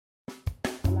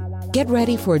Get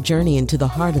ready for a journey into the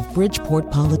heart of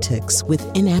Bridgeport politics with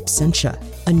In Absentia,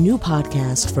 a new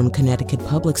podcast from Connecticut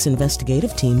Public's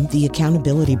investigative team, The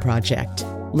Accountability Project.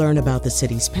 Learn about the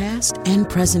city's past and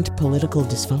present political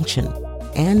dysfunction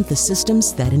and the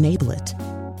systems that enable it.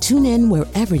 Tune in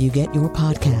wherever you get your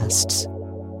podcasts.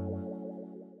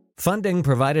 Funding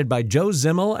provided by Joe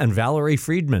Zimmel and Valerie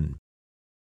Friedman.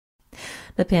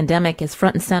 The pandemic is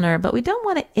front and center, but we don't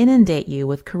want to inundate you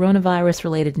with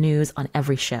coronavirus-related news on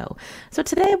every show. So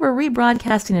today we're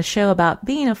rebroadcasting a show about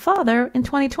being a father in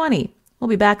 2020. We'll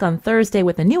be back on Thursday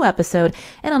with a new episode,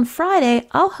 and on Friday,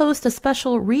 I'll host a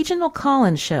special regional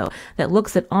call-in show that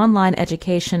looks at online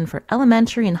education for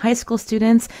elementary and high school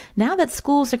students now that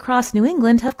schools across New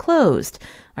England have closed.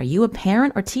 Are you a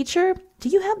parent or teacher? Do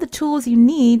you have the tools you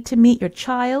need to meet your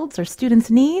child's or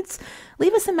student's needs?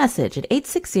 Leave us a message at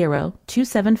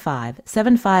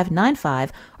 860-275-7595,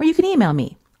 or you can email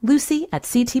me,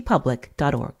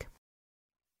 lucy@ctpublic.org.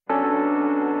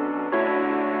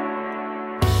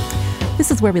 This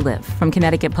is Where We Live from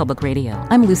Connecticut Public Radio.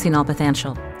 I'm Lucy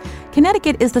Nalpathanchel.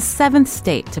 Connecticut is the seventh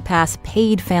state to pass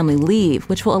paid family leave,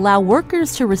 which will allow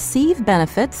workers to receive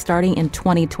benefits starting in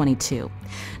 2022.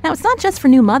 Now, it's not just for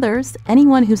new mothers.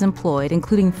 Anyone who's employed,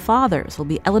 including fathers, will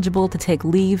be eligible to take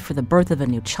leave for the birth of a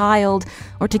new child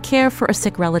or to care for a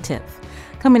sick relative.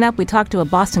 Coming up, we talk to a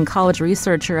Boston College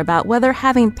researcher about whether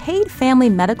having paid family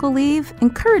medical leave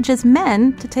encourages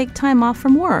men to take time off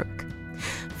from work.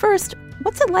 First,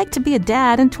 what's it like to be a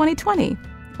dad in 2020?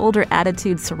 Older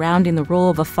attitudes surrounding the role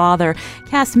of a father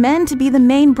cast men to be the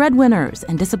main breadwinners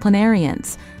and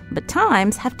disciplinarians. But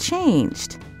times have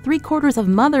changed. 3/4 of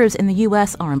mothers in the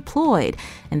U.S. are employed,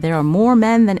 and there are more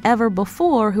men than ever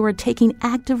before who are taking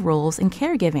active roles in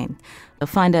caregiving. You'll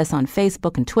find us on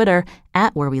Facebook and Twitter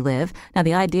at Where We Live. Now,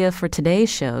 the idea for today's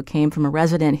show came from a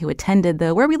resident who attended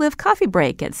the Where We Live coffee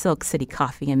break at Silk City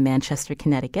Coffee in Manchester,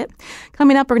 Connecticut.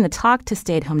 Coming up, we're going to talk to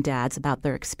stay-at-home dads about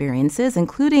their experiences,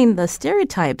 including the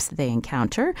stereotypes they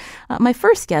encounter. My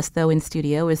first guest, though, in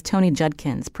studio is Tony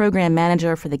Judkins, Program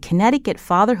Manager for the Connecticut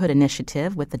Fatherhood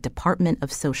Initiative with the Department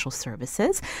of Social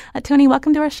Services. Tony,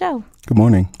 welcome to our show. Good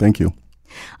morning. Thank you.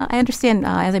 I understand,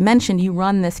 as I mentioned, you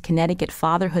run this Connecticut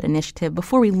Fatherhood Initiative.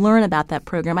 Before we learn about that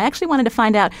program, I actually wanted to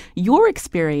find out your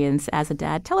experience as a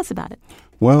dad. Tell us about it.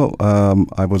 Well,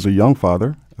 I was a young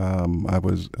father. I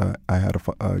had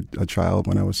a child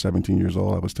when I was 17 years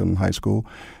old. I was still in high school,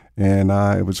 and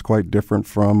it was quite different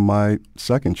from my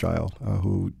second child,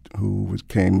 who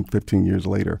came 15 years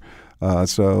later.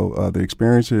 So the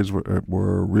experiences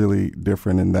were really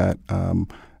different in that.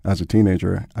 As a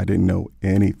teenager, I didn't know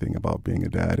anything about being a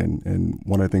dad, and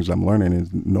one of the things I'm learning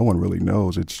is no one really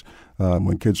knows. It's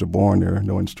when kids are born, there are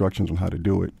no instructions on how to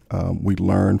do it. We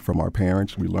learn from our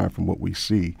parents. We learn from what we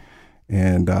see,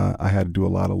 and I had to do a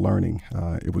lot of learning.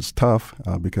 It was tough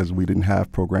because we didn't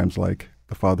have programs like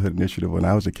the Fatherhood Initiative when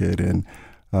I was a kid, and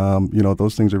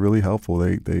those things are really helpful.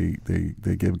 They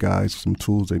give guys some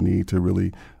tools they need to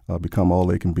really become all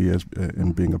they can be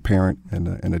in being a parent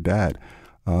and a dad.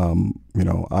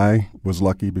 I was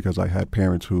lucky because I had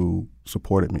parents who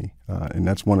supported me, and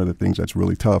that's one of the things that's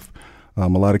really tough. A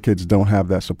lot of kids don't have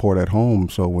that support at home,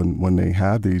 so when they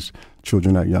have these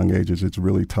children at young ages, it's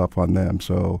really tough on them.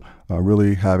 So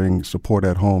really having support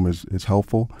at home is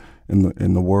helpful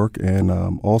in the work, and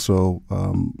also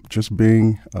just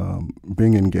being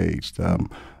engaged. A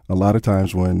lot of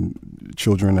times when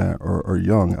children are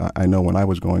young, I know when I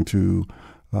was going through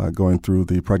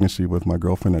the pregnancy with my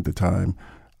girlfriend at the time,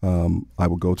 I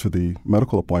would go to the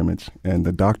medical appointments, and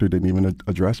the doctor didn't even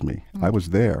address me. I was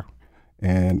there,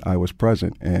 and I was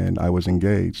present, and I was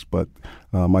engaged. But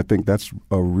I think that's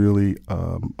a really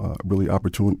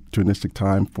opportunistic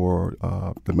time for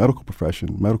the medical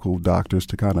profession, medical doctors,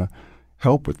 to kind of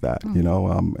help with that.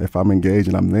 If I'm engaged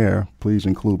and I'm there, please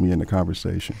include me in the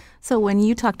conversation. So when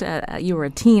you talked, you were a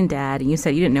teen dad, and you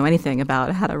said you didn't know anything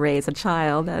about how to raise a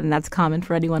child, and that's common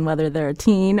for anyone, whether they're a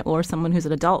teen or someone who's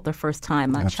an adult, their first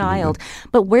time a child.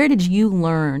 But where did you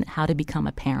learn how to become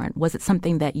a parent? Was it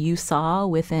something that you saw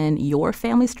within your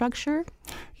family structure?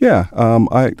 Yeah,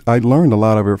 I learned a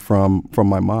lot of it from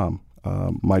my mom.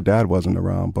 My dad wasn't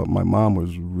around, but my mom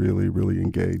was really, really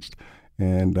engaged.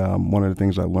 And one of the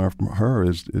things I learned from her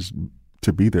is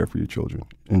to be there for your children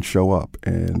and show up.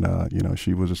 And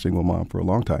she was a single mom for a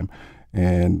long time,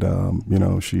 and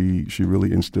she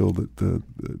really instilled the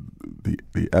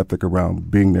ethic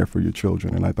around being there for your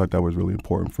children. And I thought that was really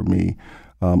important for me.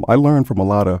 I learned from a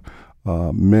lot of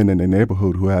men in the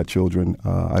neighborhood who had children.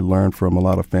 I learned from a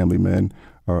lot of family men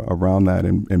around that,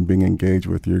 and being engaged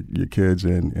with your kids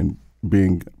and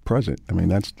being present. I mean,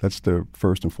 that's the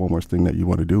first and foremost thing that you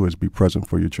want to do, is be present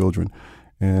for your children.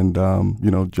 And,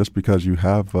 just because you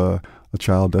have a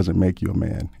child doesn't make you a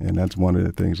man. And that's one of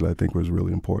the things that I think was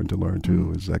really important to learn,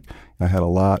 too, is like I had a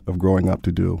lot of growing up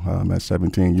to do. At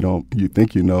 17, you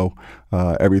think you know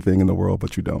everything in the world,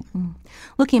 but you don't.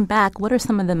 Looking back, what are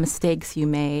some of the mistakes you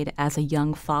made as a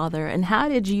young father, and how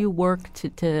did you work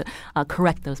to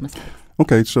correct those mistakes?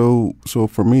 Okay, so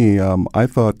for me, I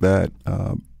thought that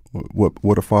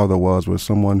what a father was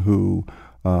someone who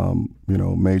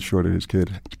made sure that his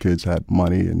kids had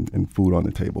money and food on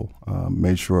the table,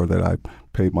 made sure that I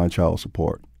paid my child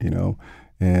support,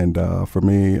 And for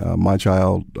me, my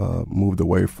child moved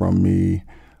away from me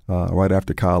right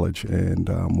after college. And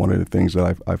one of the things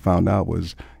that I found out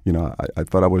was, I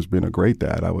thought I was being a great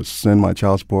dad. I would send my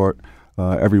child support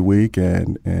every week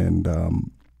and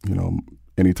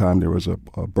anytime there was a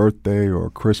birthday or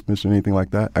Christmas or anything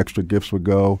like that, extra gifts would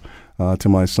go to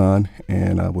my son.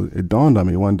 And it dawned on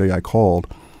me one day I called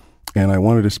and I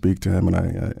wanted to speak to him.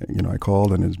 And I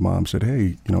called and his mom said,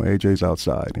 "Hey, AJ's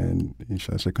outside." And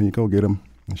I said, "Can you go get him?"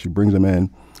 And she brings him in.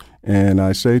 And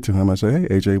I say to him, "Hey,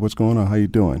 AJ, what's going on? How you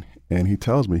doing?" And he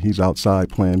tells me he's outside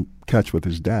playing catch with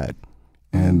his dad.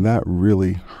 And that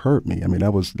really hurt me. I mean,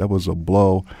 that was a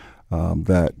blow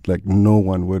that like no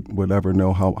one would ever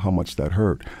know how much that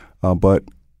hurt. But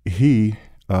he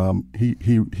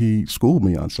schooled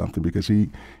me on something because he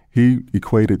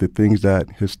equated the things that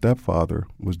his stepfather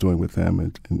was doing with him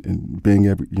and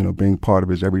being part of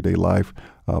his everyday life,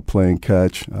 playing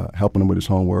catch, helping him with his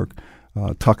homework,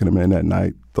 tucking him in at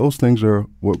night. Those things are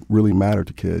what really matter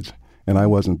to kids, and I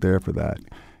wasn't there for that.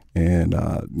 And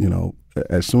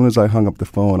as soon as I hung up the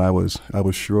phone, I was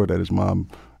sure that his mom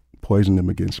poisoned him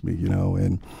against me,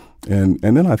 and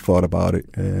then I thought about it,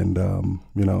 and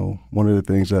one of the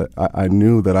things that I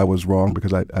knew that I was wrong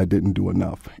because I didn't do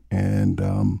enough, and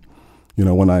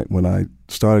when I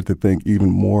started to think even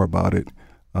more about it,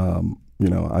 I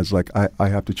was like, I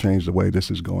have to change the way this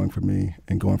is going for me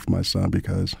and going for my son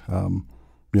because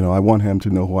I want him to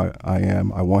know who I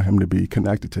am. I want him to be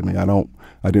connected to me.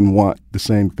 I didn't want the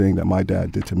same thing that my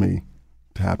dad did to me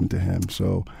to happen to him.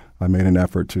 So I made an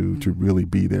effort to really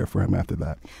be there for him after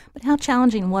that. But how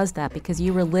challenging was that? Because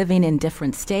you were living in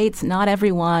different states. Not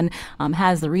everyone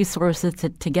has the resources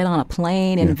to get on a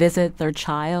plane and visit their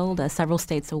child several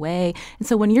states away. And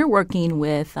so when you're working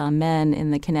with men in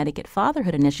the Connecticut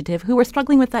Fatherhood Initiative who are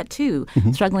struggling with that too,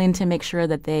 struggling to make sure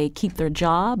that they keep their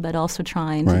job but also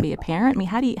trying to be a parent, I mean,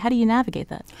 how do you navigate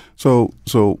that? So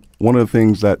one of the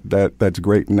things that's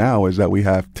great now is that we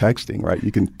have texting, right?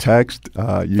 You can text,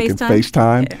 you can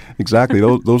FaceTime. Exactly.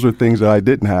 Those are things that I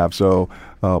didn't have. So,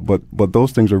 but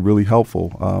those things are really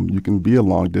helpful. You can be a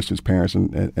long distance parent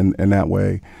in that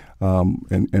way,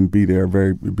 and be there,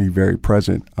 be very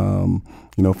present.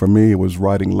 For me, it was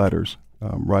writing letters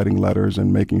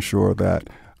and making sure that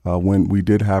when we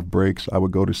did have breaks, I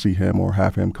would go to see him or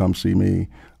have him come see me.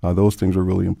 Those things are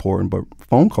really important. But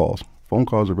phone calls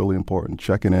are really important.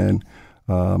 Checking in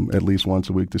at least once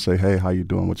a week to say, "Hey, how you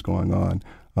doing? What's going on?"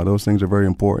 Those things are very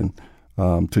important.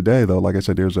 Today, though, like I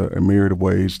said, there's a myriad of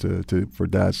ways for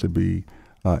dads to be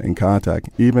in contact.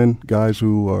 Even guys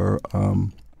who are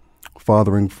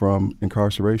fathering from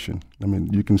incarceration. I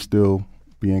mean, you can still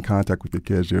be in contact with your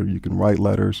kids. You can write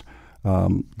letters.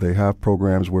 They have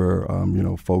programs where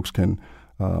folks can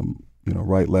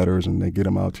write letters and they get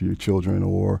them out to your children,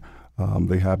 or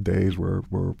they have days where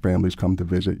families come to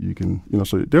visit. You can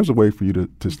so there's a way for you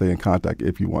to stay in contact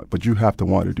if you want, but you have to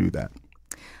want to do that.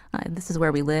 This is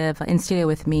Where We Live. In studio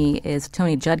with me is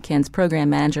Tony Judkins, Program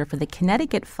Manager for the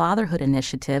Connecticut Fatherhood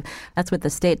Initiative. That's with the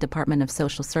State Department of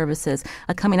Social Services.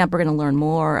 Coming up, we're going to learn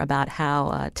more about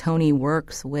how Tony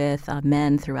works with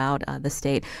men throughout the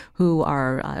state who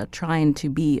are trying to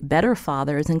be better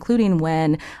fathers, including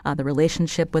when the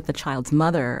relationship with the child's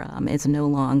mother is no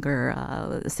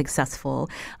longer successful,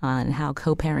 and how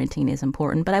co-parenting is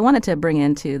important. But I wanted to bring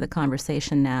into the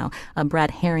conversation now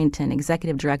Brad Harrington,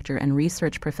 Executive Director and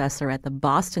Research Professor at the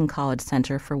Boston College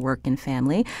Center for Work and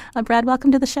Family. Brad,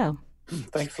 welcome to the show.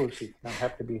 Thanks, Lucy. I'm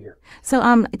happy to be here.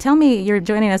 So tell me, you're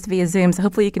joining us via Zoom, so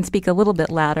hopefully you can speak a little bit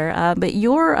louder. But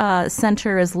your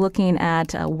center is looking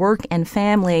at work and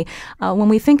family. When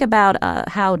we think about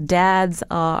how dads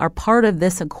are part of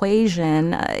this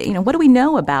equation, what do we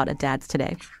know about dads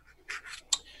today?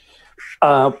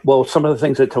 Well, some of the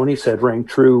things that Tony said rang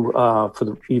true for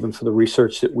the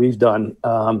research that we've done.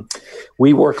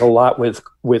 We work a lot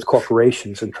with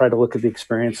corporations and try to look at the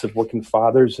experience of working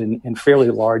fathers in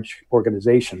fairly large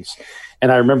organizations.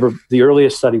 And I remember the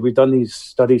earliest study, we've done these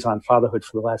studies on fatherhood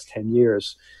for the last 10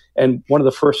 years. And one of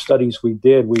the first studies we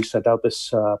did, we sent out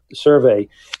this survey,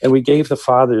 and we gave the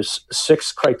fathers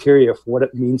 6 criteria for what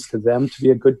it means to them to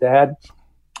be a good dad.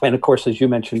 And of course, as you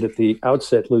mentioned at the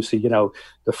outset, Lucy,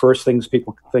 the first things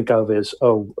people think of is,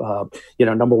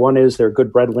 number one is they're a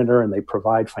good breadwinner and they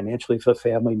provide financially for the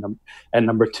family. And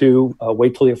number two,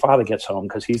 wait till your father gets home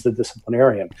because he's the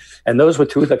disciplinarian. And those were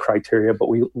two of the criteria, but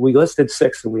we listed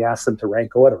 6 and we asked them to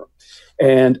rank order them.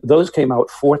 And those came out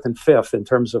 4th and 5th in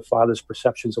terms of fathers'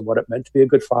 perceptions of what it meant to be a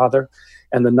good father.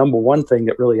 And the number one thing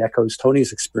that really echoes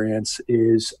Tony's experience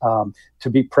is to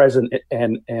be present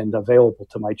and available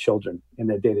to my children in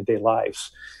their day-to-day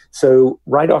lives. So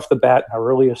right off the bat, in our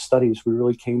earlier studies, we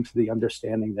really came to the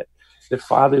understanding that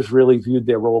fathers really viewed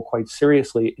their role quite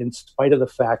seriously, in spite of the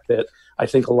fact that I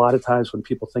think a lot of times when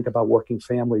people think about working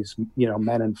families,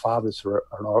 men and fathers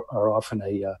are often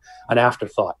an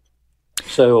afterthought.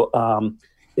 So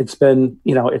it's been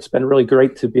really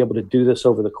great to be able to do this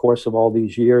over the course of all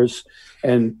these years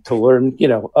and to learn,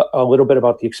 a little bit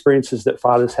about the experiences that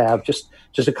fathers have. Just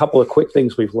a couple of quick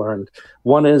things we've learned.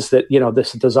 One is that,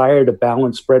 this desire to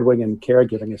balance breadwinning and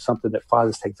caregiving is something that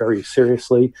fathers take very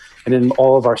seriously. And in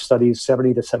all of our studies,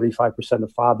 70 to 75%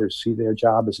 of fathers see their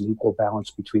job as an equal balance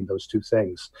between those two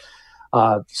things.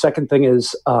 Second thing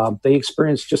is they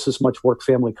experience just as much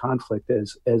work-family conflict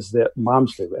as their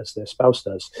moms do, as their spouse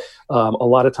does. A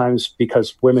lot of times,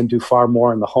 because women do far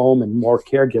more in the home and more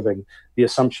caregiving, the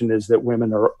assumption is that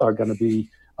women are going to be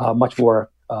much more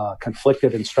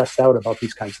conflicted and stressed out about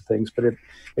these kinds of things. But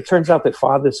it turns out that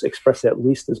fathers express at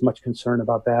least as much concern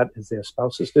about that as their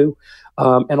spouses do.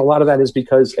 And a lot of that is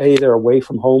because, A, they're away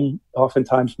from home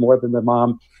oftentimes more than their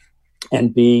mom,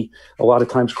 and B, a lot of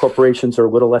times corporations are a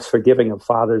little less forgiving of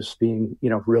fathers being,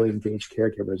 really engaged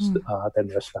caregivers than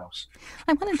their spouse.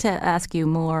 I wanted to ask you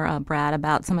more, Brad,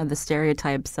 about some of the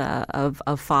stereotypes of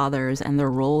fathers and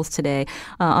their roles today.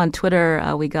 On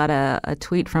Twitter, we got a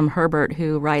tweet from Herbert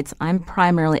who writes, "I'm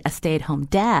primarily a stay-at-home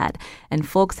dad, and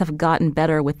folks have gotten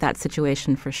better with that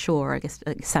situation for sure," I guess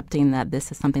accepting that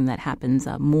this is something that happens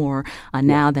more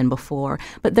now than before.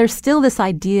 But there's still this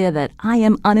idea that I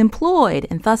am unemployed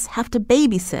and thus have to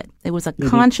babysit. It was a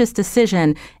conscious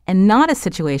decision and not a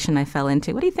situation I fell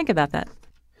into. What do you think about that?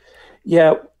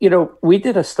 Yeah, we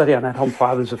did a study on at-home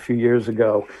fathers a few years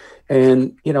ago,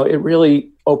 and, it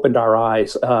really opened our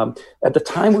eyes. At the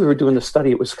time we were doing the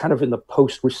study, it was kind of in the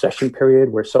post-recession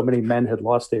period where so many men had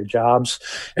lost their jobs.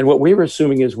 And what we were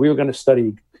assuming is we were going to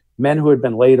study men who had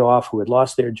been laid off, who had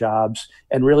lost their jobs,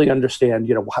 and really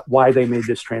understand, why they made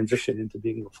this transition into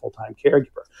being a full-time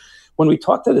caregiver. When we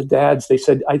talked to the dads, they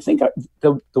said, I think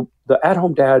the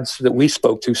at-home dads that we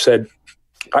spoke to said,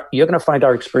 you're going to find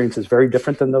our experiences very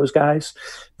different than those guys.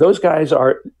 Those guys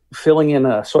are filling in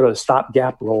a sort of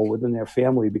stopgap role within their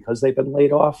family because they've been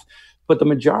laid off. But the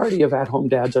majority of at-home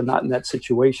dads are not in that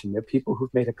situation. They're people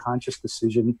who've made a conscious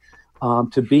decision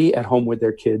to be at home with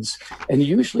their kids. And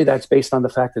usually that's based on the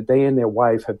fact that they and their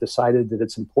wife have decided that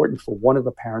it's important for one of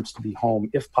the parents to be home,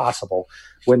 if possible,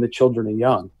 when the children are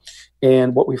young.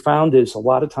 And what we found is a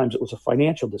lot of times it was a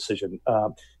financial decision.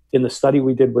 In the study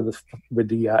we did with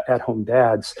the at-home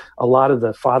dads, a lot of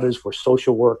the fathers were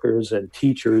social workers and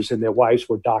teachers, and their wives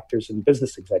were doctors and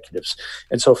business executives.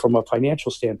 And so from a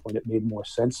financial standpoint, it made more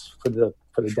sense for the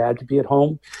dad to be at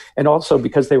home. And also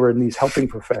because they were in these helping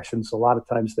professions, a lot of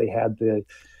times they had the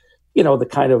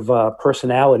kind of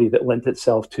personality that lent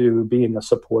itself to being a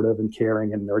supportive and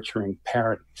caring and nurturing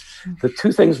parent. The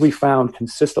two things we found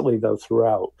consistently, though,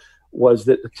 throughout was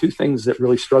that the two things that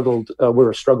really were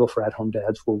a struggle for at-home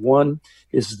dads were, one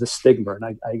is the stigma,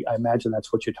 and I imagine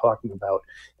that's what you're talking about.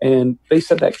 And they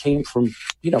said that came from,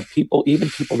 people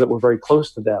that were very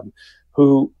close to them,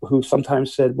 who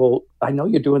sometimes said, well, I know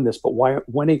you're doing this, but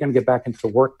when are you going to get back into the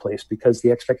workplace? Because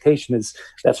the expectation is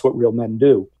that's what real men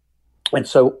do. And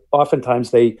so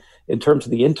oftentimes in terms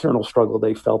of the internal struggle,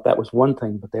 they felt that was one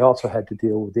thing, but they also had to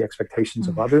deal with the expectations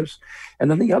of others.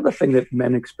 And then the other thing that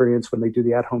men experience when they do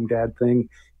the at-home dad thing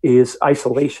is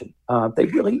isolation. They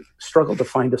really struggle to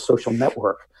find a social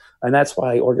network. And that's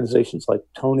why organizations like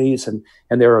Tony's, and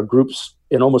there are groups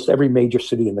in almost every major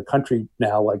city in the country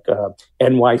now, like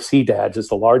NYC Dads is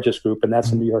the largest group, and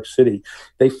that's in New York City.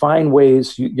 They find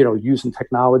ways, using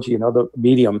technology and other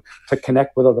medium to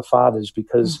connect with other fathers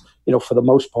because, for the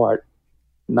most part,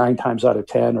 9 times out of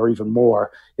 10 or even more,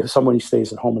 if somebody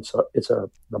stays at home, it's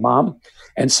the mom.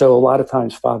 And so a lot of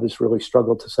times fathers really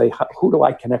struggle to say, who do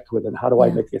I connect with and how do I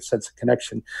make a sense of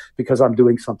connection because I'm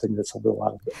doing something that's a little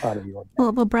out of the ordinary.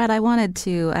 Well, Brad, I wanted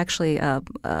to actually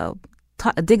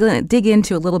dig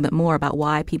into a little bit more about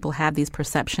why people have these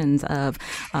perceptions of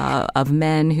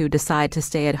men who decide to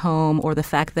stay at home, or the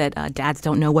fact that dads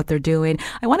don't know what they're doing.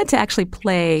 I wanted to actually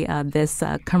play this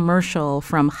commercial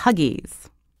from Huggies.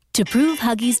 To prove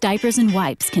Huggies diapers and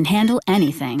wipes can handle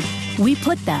anything, we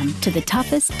put them to the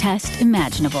toughest test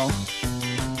imaginable.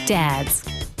 Dads,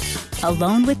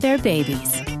 alone with their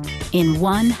babies, in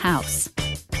one house,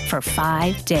 for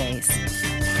 5 days.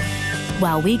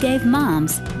 While we gave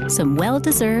moms some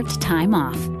well-deserved time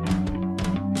off.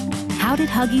 How did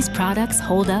Huggies products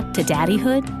hold up to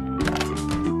daddyhood?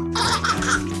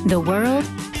 The world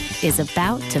is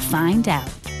about to find out.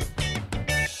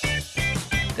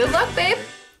 Good luck, babe.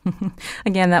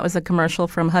 Again, that was a commercial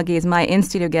from Huggies. My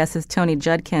in-studio guest is Tony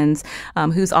Judkins,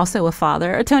 who's also a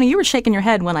father. Tony, you were shaking your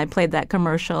head when I played that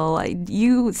commercial.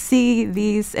 You see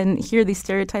these and hear these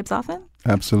stereotypes often?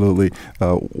 Absolutely.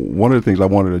 One of the things I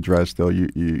wanted to address, though,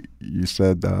 you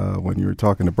said when you were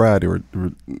talking to Brad, there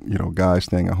were guys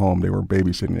staying at home. They were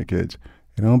babysitting their kids.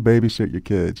 You don't babysit your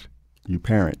kids. You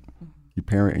parent. You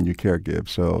parent and you caregive.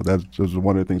 So that's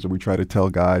one of the things that we try to tell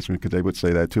guys, because they would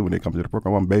say that too when they come to the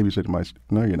program. I'm babysitting my.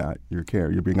 No, you're not. You're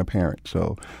You're being a parent.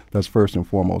 So that's first and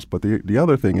foremost. But the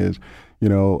other thing is,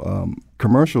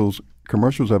 commercials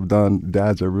have done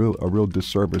dads a real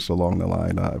disservice along the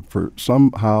line. For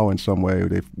somehow in some way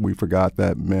we forgot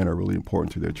that men are really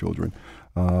important to their children,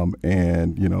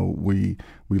 and we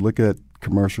look at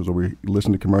commercials or we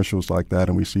listen to commercials like that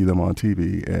and we see them on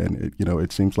TV, and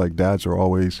it seems like dads are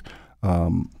always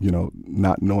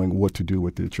not knowing what to do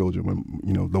with their children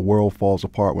when the world falls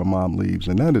apart when mom leaves,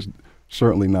 and that is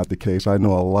certainly not the case. I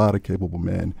know a lot of capable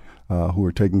men who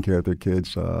are taking care of their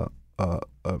kids.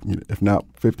 If not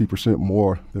 50%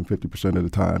 more than 50% of the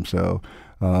time. So,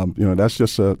 that's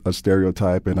just a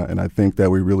stereotype, and I think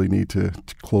that we really need to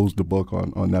close the book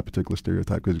on that particular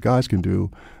stereotype, because guys can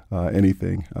do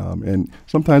anything, and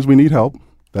sometimes we need help.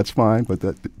 That's fine,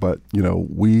 but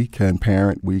we can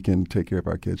parent, we can take care of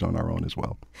our kids on our own as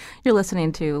well. You're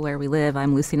listening to Where We Live.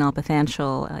 I'm Lucy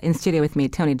Nalpathanchel. In studio with me,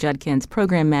 Tony Judkins,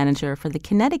 Program Manager for the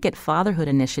Connecticut Fatherhood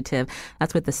Initiative.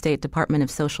 That's with the State Department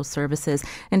of Social Services.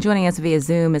 And joining us via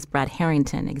Zoom is Brad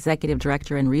Harrington, Executive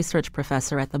Director and Research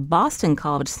Professor at the Boston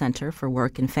College Center for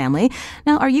Work and Family.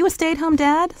 Now, are you a stay-at-home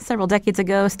dad? Several decades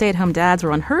ago, stay-at-home dads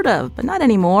were unheard of, but not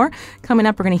anymore. Coming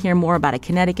up, we're going to hear more about a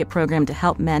Connecticut program to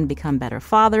help men become better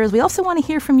fathers. We also want to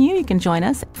hear from you. You can join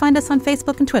us. Find us on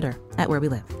Facebook and Twitter at Where We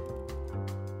Live.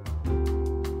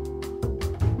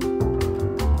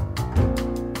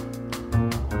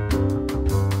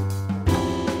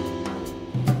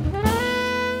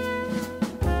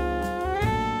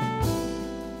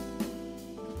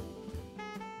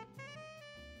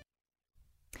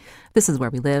 This is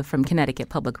Where We Live from Connecticut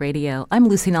Public Radio. I'm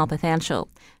Lucy Nalpathanchel.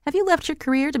 Have you left your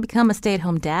career to become a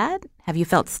stay-at-home dad? Have you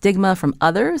felt stigma from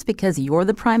others because you're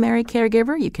the primary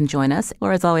caregiver? You can join us,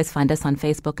 or as always, find us on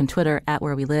Facebook and Twitter at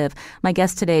Where We Live. My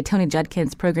guest today, Tony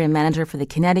Judkins, Program Manager for the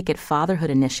Connecticut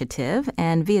Fatherhood Initiative,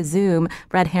 and via Zoom,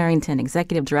 Brad Harrington,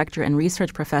 Executive Director and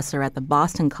Research Professor at the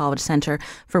Boston College Center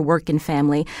for Work and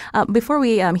Family. Before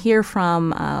we hear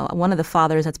from one of the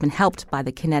fathers that's been helped by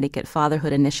the Connecticut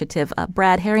Fatherhood Initiative,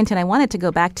 Brad Harrington, I wanted to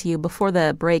go back to you. Before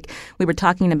the break, we were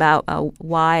talking about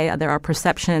why there are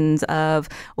perceptions of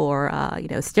or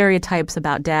stereotypes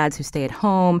about dads who stay at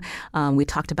home. We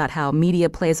talked about how media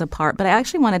plays a part, but I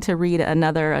actually wanted to read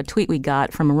another tweet we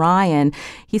got from Ryan.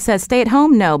 He says, "Stay at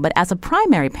home? No, but as a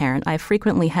primary parent, I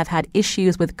frequently have had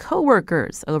issues with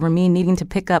coworkers over me needing to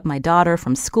pick up my daughter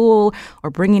from school or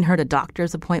bringing her to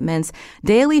doctor's appointments,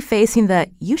 daily facing the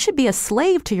you should be a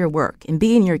slave to your work and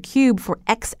be in your cube for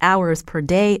X hours per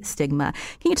day stigma."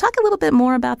 Can you talk a little bit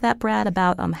more about that, Brad,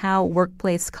 about how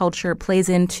workplace culture plays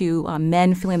into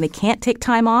men feeling they can't take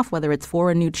time off, whether it's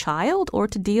for a new child or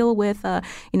to deal with,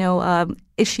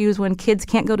 issues when kids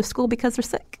can't go to school because they're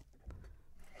sick?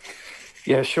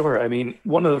 Yeah, sure. I mean,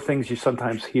 one of the things you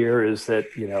sometimes hear is that,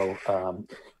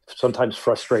 sometimes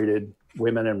frustrated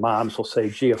women and moms will say,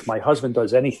 gee, if my husband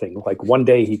does anything, like one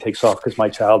day he takes off because my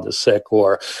child is sick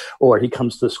or he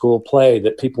comes to the school play,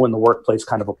 that people in the workplace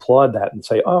kind of applaud that and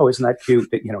say, oh, isn't that cute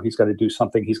that, he's going to do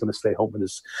something. He's going to stay home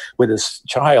with his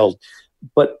child.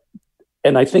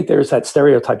 And I think there's that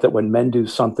stereotype that when men do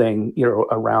something,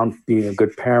 around being a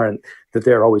good parent, that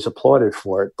they're always applauded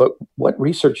for it. But what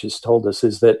research has told us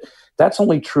is that that's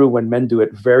only true when men do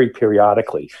it very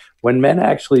periodically. When men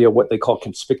actually are what they call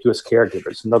conspicuous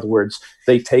caregivers, in other words,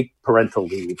 they take parental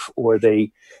leave or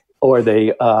they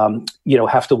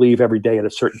have to leave every day at a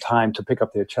certain time to pick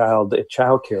up their child at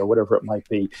childcare, whatever it might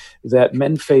be, that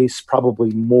men face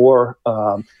probably more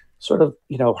sort of,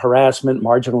 harassment,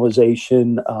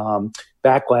 marginalization,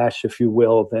 backlash, if you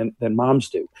will, than moms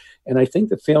do. And I think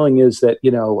the feeling is that,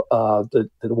 the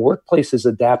workplace is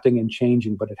adapting and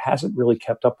changing, but it hasn't really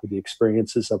kept up with the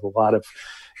experiences of a lot of,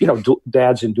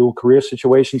 dads in dual career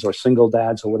situations or single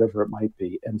dads or whatever it might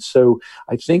be. And so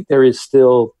I think there is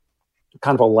still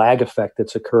kind of a lag effect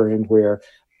that's occurring where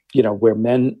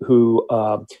men who,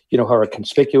 are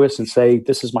conspicuous and say,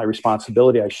 this is my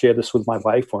responsibility, I share this with my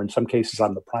wife, or in some cases,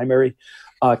 I'm the primary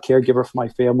caregiver for my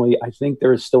family. I think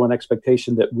there is still an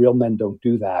expectation that real men don't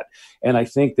do that. And I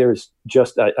think there's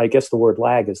just, I guess the word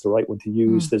lag is the right one to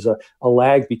use. There's a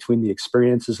lag between the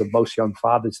experiences of most young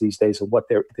fathers these days and what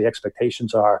the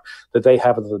expectations are that they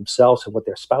have of themselves and what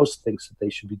their spouse thinks that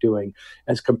they should be doing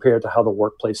as compared to how the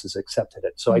workplace has accepted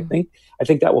it. So I think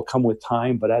that will come with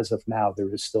time. But as of now,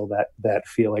 there is still that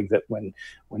feeling that when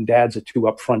dads are too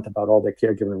upfront about all their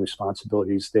caregiving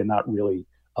responsibilities, they're not really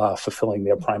fulfilling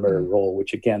their primary role,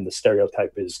 which again, the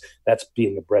stereotype is that's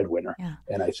being a breadwinner. Yeah.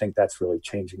 And I think that's really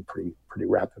changing pretty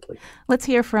rapidly. Let's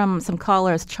hear from some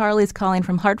callers. Charlie's calling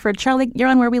from Hartford. Charlie, you're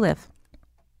on Where We Live.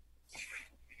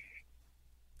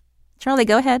 Charlie,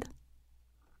 go ahead.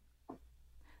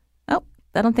 Oh,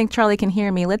 I don't think Charlie can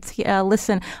hear me. Let's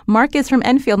listen. Marcus from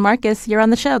Enfield. Marcus, you're on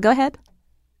the show. Go ahead.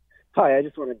 Hi, I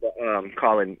just wanted to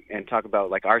call and talk about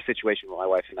like our situation with my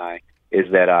wife and I. Is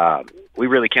that we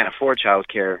really can't afford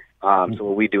childcare. So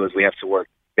what we do is we have to work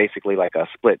basically like a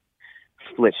split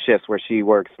shifts where she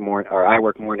works or I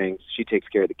work mornings, she takes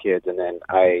care of the kids, and then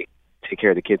I take care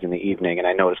of the kids in the evening. And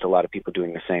I noticed a lot of people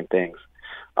doing the same things.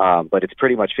 But it's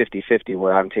pretty much 50-50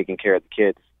 where I'm taking care of the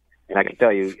kids. And I can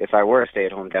tell you, if I were a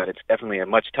stay-at-home dad, it's definitely a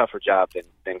much tougher job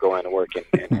than going to work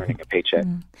and earning a paycheck.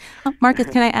 Marcus,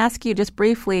 can I ask you just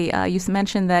briefly, you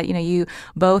mentioned that, you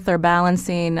both are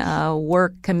balancing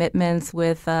work commitments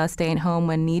with staying home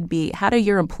when need be. How do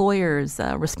your employers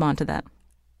respond to that?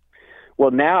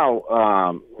 Well,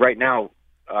 right now,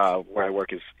 where I work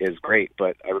is great.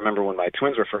 But I remember when my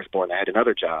twins were first born, I had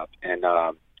another job. And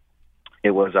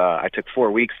it was I took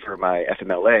 4 weeks for my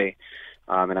FMLA.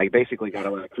 And I basically got a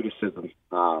lot of criticism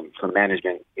from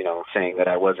management, saying that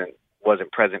I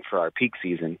wasn't present for our peak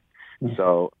season. Mm-hmm.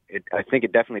 So I think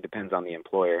it definitely depends on the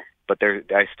employer. But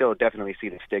I still definitely see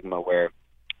the stigma where,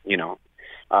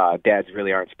 dads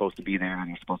really aren't supposed to be there and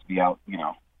they're supposed to be out,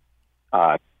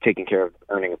 taking care of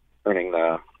earning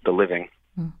the living.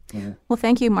 Mm-hmm. Well,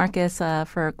 thank you, Marcus,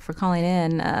 for calling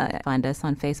in. Find us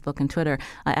on Facebook and Twitter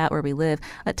at Where We Live.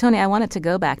 Tony, I wanted to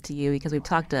go back to you because we've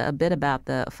talked a bit about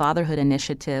the Fatherhood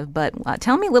Initiative, but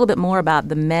tell me a little bit more about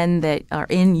the men that are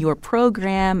in your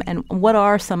program and what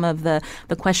are some of the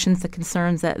questions, the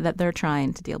concerns that they're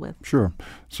trying to deal with? Sure.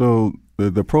 So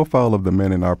the profile of the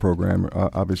men in our program,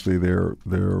 obviously they're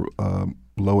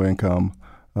low income.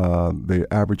 The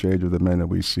average age of the men that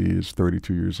we see is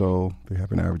 32 years old. They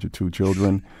have an average of 2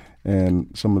 children. And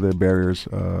some of their barriers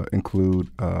include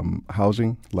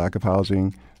housing, lack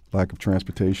of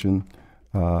transportation,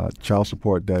 child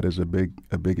support debt is a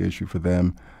big issue for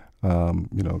them,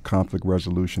 conflict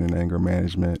resolution and anger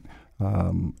management,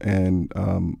 and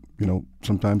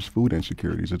sometimes food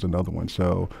insecurities is another one.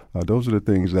 So those are the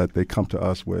things that they come to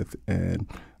us with. And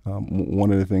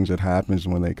one of the things that happens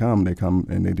when they come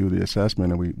and they do the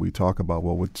assessment, and we talk about,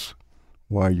 well,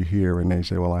 why are you here? And they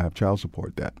say, well, I have child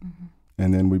support debt. Mm-hmm.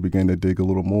 And then we begin to dig a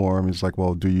little more. And it's like,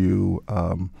 well, do you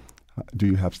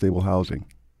have stable housing?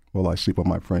 Well, I sleep on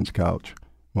my friend's couch.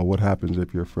 Well, what happens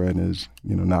if your friend is,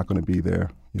 not going to be there?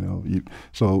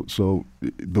 So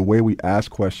the way we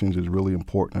ask questions is really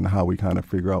important and how we kind of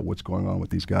figure out what's going on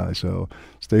with these guys. So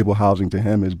stable housing to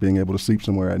him is being able to sleep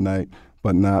somewhere at night,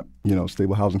 but not,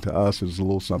 stable housing to us is a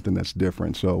little something that's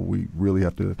different. So we really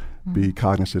have to be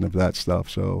cognizant of that stuff.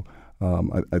 So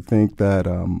I think that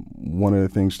one of the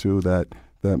things too that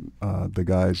the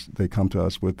guys, they come to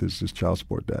us with is this child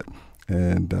support debt.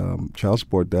 And child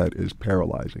support debt is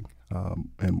paralyzing.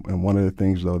 And one of the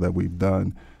things, though, that we've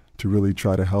done to really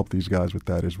try to help these guys with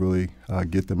that is really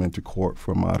get them into court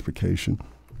for modification.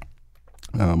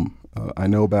 I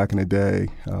know back in the day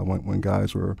when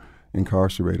guys were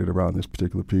incarcerated around this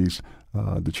particular piece,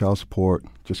 the child support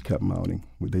just kept mounting.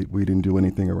 We didn't do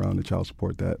anything around the child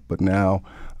support debt. But now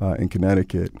in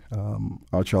Connecticut,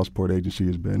 our child support agency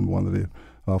has been one of the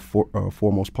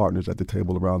foremost partners at the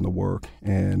table around the work.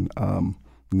 And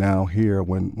now here,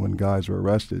 when guys are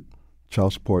arrested,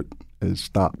 child support is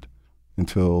stopped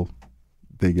until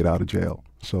they get out of jail.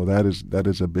 So that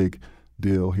is a big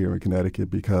deal here in Connecticut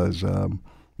because,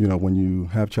 when you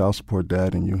have child support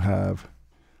debt and you have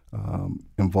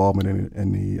involvement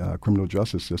in the criminal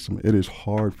justice system, it is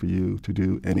hard for you to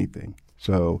do anything.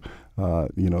 So,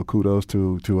 kudos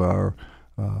to our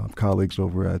colleagues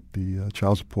over at the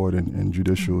Child Support and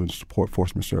Judicial and Support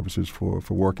Enforcement Services for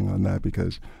working on that,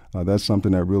 because that's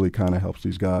something that really kind of helps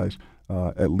these guys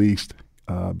at least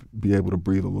be able to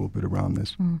breathe a little bit around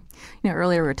this.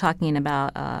 Earlier we were talking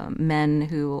about men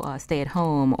who stay at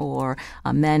home, or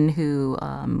men who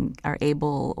are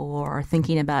able or are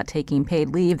thinking about taking paid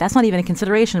leave. That's not even a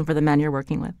consideration for the men you're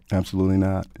working with. Absolutely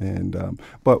not. And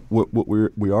but what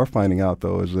we are finding out,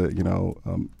 though, is that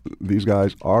these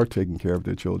guys are taking care of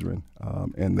their children,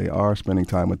 and they are spending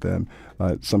time with them.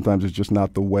 Sometimes it's just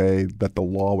not the way that the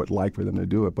law would like for them to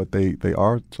do it, but they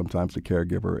are sometimes the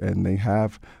caregiver, and they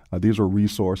have these are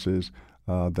resources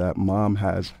that mom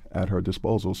has at her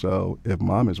disposal. So if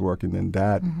mom is working, then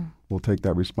dad will take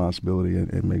that responsibility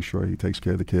and make sure he takes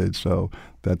care of the kids. So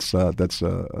that's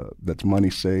money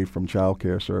saved from child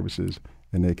care services,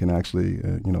 and they can actually,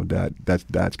 that's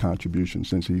dad's contribution,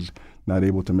 since he's not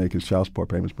able to make his child support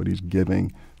payments, but he's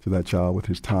giving to that child with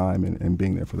his time and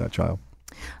being there for that child.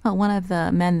 One of the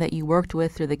men that you worked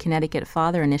with through the Connecticut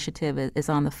Father Initiative is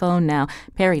on the phone now,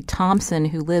 Perry Thompson,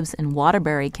 who lives in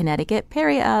Waterbury, Connecticut.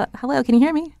 Perry, hello, can you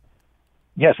hear me?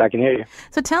 Yes, I can hear you.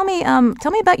 So tell me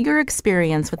about your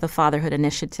experience with the Fatherhood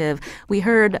Initiative. We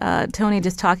heard Tony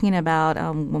just talking about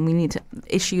when we need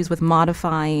issues with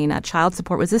modifying child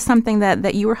support. Was this something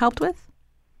that you were helped with?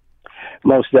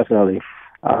 Most definitely.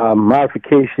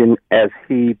 Modification, as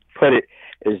he put it,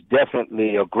 is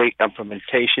definitely a great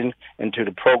implementation into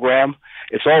the program.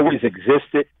 It's always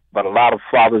existed, but a lot of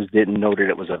fathers didn't know that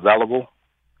it was available.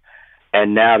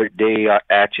 And now that they are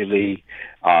actually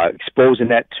exposing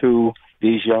that to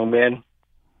these young men,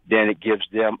 then it gives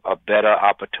them a better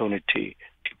opportunity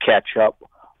to catch up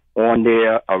on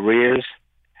their arrears,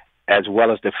 as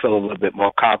well as to feel a little bit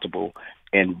more comfortable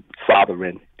in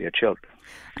fathering their children.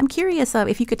 I'm curious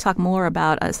if you could talk more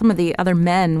about some of the other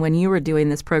men when you were doing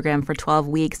this program for 12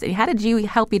 weeks. How did you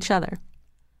help each other?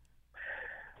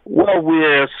 Well,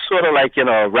 we're sort of like in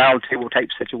a round table type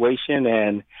situation,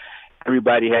 and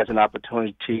everybody has an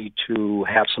opportunity to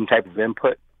have some type of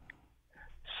input.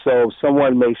 So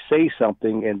someone may say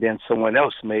something, and then someone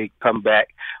else may come back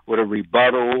with a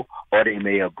rebuttal, or they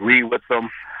may agree with them.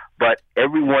 But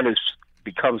everyone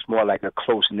becomes more like a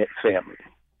close-knit family.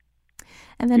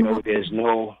 And then there's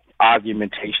no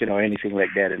argumentation or anything like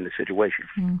that in the situation.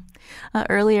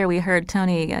 Earlier we heard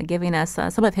Tony giving us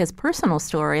some of his personal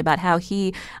story about how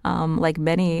he, like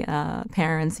many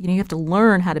parents, you have to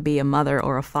learn how to be a mother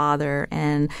or a father,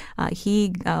 and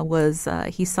he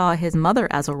saw his mother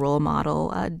as a role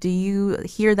model. Do you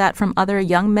hear that from other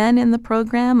young men in the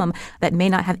program that may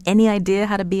not have any idea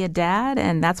how to be a dad,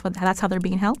 and that's how they're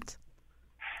being helped?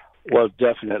 Well,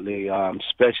 definitely,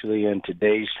 especially in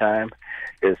today's time.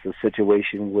 It's a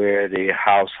situation where the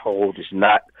household is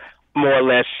not more or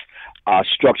less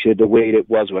structured the way it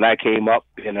was when I came up,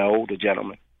 an older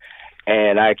gentleman.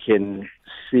 And I can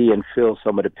see and feel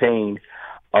some of the pain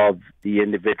of the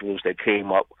individuals that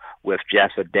came up with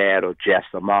just a dad or just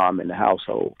a mom in the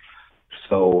household.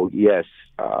 So, yes,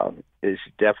 it's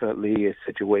definitely a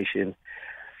situation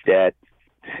that's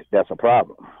a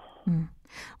problem.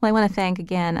 Well, I want to thank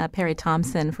again Perry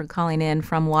Thompson for calling in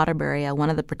from Waterbury, one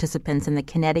of the participants in the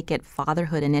Connecticut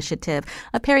Fatherhood Initiative.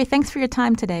 Perry, thanks for your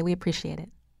time today. We appreciate it.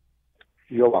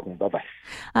 You're welcome. Bye-bye.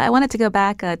 I wanted to go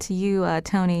back to you,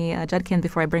 Tony Judkins,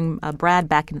 before I bring Brad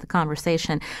back into the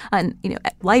conversation.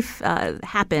 Life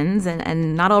happens,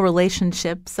 and not all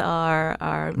relationships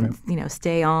are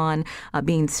stay on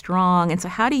being strong. And so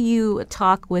how do you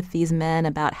talk with these men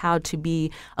about how to be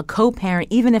a co-parent,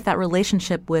 even if that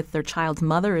relationship with their child's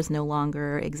mother is no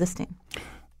longer existing?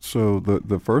 So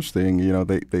the first thing,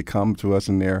 they come to us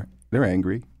and they're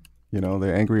angry.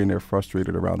 They're angry and they're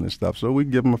frustrated around this stuff. So we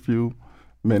give them a few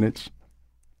minutes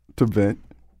to vent,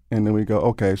 and then we go,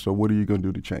 okay, so what are you going to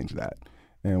do to change that?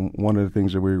 And one of the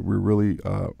things that we're really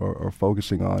are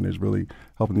focusing on is really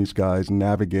helping these guys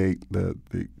navigate the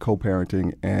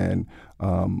co-parenting, and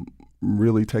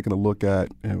really taking a look at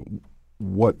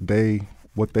what they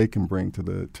can bring to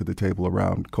the table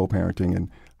around co-parenting and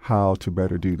how to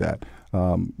better do that.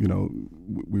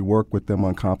 We work with them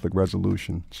on conflict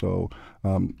resolution, so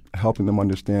helping them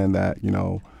understand that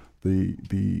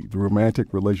the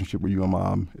romantic relationship with you and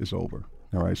mom is over.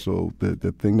 All right, so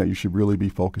the thing that you should really be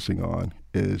focusing on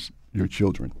is your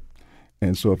children.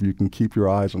 And so if you can keep your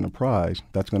eyes on the prize,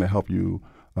 that's going to help you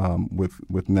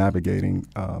with navigating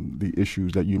the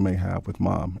issues that you may have with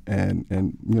mom. And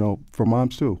for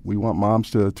moms too, we want moms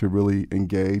to really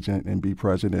engage and be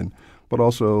present, but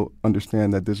also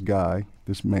understand that this guy,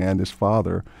 this man, this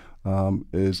father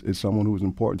is someone who is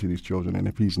important to these children. And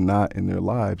if he's not in their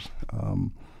lives,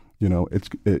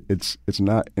 it's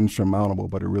not insurmountable,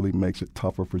 but it really makes it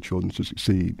tougher for children to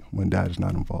succeed when dad is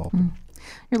not involved.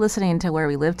 You're listening to Where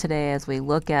We Live Today as we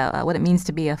look at what it means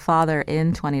to be a father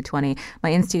in 2020. My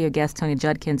in-studio guest, Tony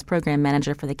Judkins, Program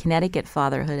Manager for the Connecticut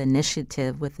Fatherhood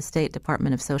Initiative with the State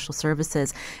Department of Social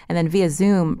Services. And then via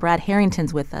Zoom, Brad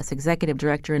Harrington's with us, Executive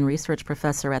Director and Research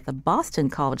Professor at the Boston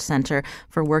College Center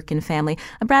for Work and Family.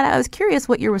 Brad, I was curious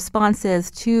what your response is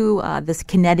to this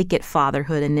Connecticut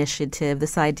Fatherhood Initiative,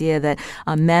 this idea that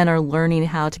men are learning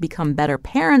how to become better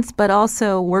parents, but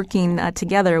also working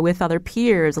together with other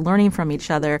peers, learning from each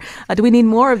other. Do we need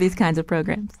more of these kinds of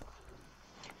programs?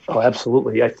 Oh,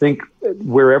 absolutely. I think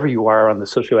wherever you are on the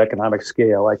socioeconomic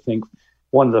scale, I think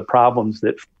one of the problems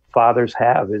that fathers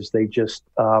have is they just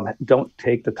don't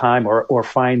take the time or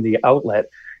find the outlet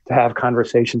to have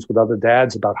conversations with other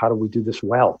dads about how do we do this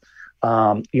well.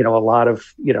 A lot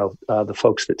of, the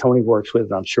folks that Tony works with,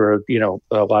 and I'm sure,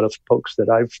 a lot of folks that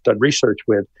I've done research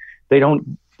with, they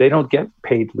don't get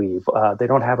paid leave. They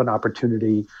don't have an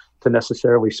opportunity to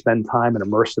necessarily spend time and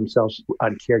immerse themselves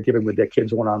on caregiving with their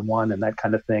kids one-on-one and that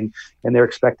kind of thing. And they're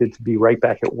expected to be right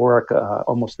back at work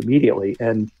almost immediately.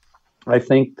 And I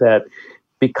think that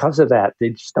because of that,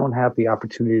 they just don't have the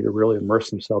opportunity to really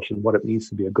immerse themselves in what it means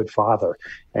to be a good father.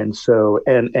 And so,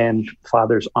 and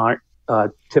fathers aren't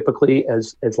typically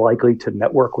as likely to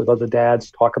network with other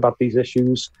dads, talk about these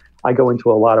issues. I go into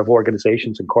a lot of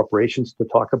organizations and corporations to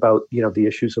talk about, the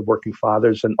issues of working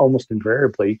fathers. And almost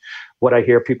invariably, what I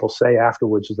hear people say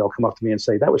afterwards is they'll come up to me and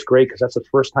say, that was great, because that's the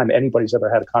first time anybody's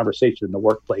ever had a conversation in the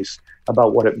workplace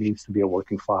about what it means to be a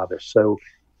working father. So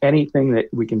anything that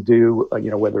we can do,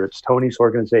 whether it's Tony's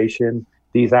organization,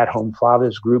 these at-home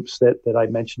fathers groups that I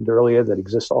mentioned earlier that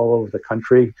exist all over the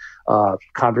country,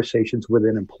 conversations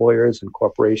within employers and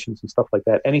corporations and stuff like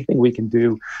that. Anything we can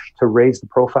do to raise the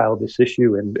profile of this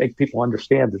issue and make people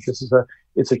understand that this is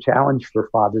it's a challenge for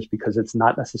fathers, because it's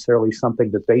not necessarily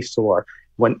something that they saw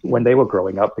when they were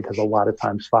growing up, because a lot of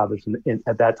times fathers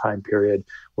at that time period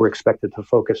were expected to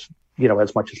focus,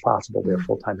 as much as possible their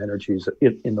full-time energies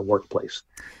in the workplace.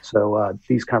 So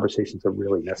these conversations are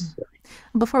really necessary.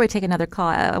 Before we take another call,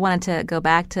 I wanted to go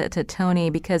back to Tony,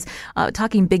 because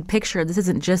talking big picture, this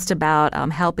isn't just about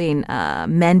helping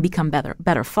men become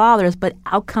better fathers, but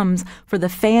outcomes for the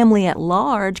family at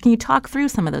large. Can you talk through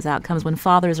some of those outcomes when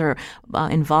fathers are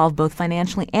involved both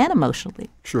financially and emotionally?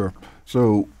 Sure.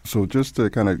 So just to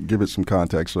kind of give it some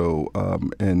context,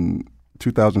 in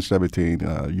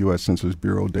 2017, U.S. Census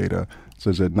Bureau data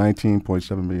says that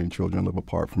 19.7 million children live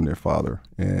apart from their father,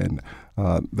 and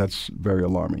that's very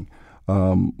alarming.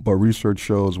 But research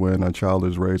shows when a child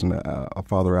is raised in a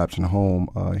father-absent home,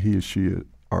 he or she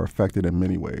are affected in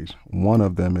many ways. One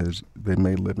of them is they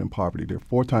may live in poverty. They're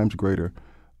 4 times greater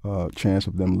chance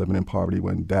of them living in poverty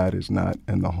when dad is not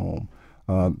in the home.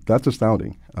 That's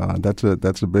astounding. That's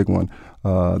a big one.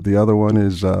 The other one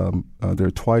is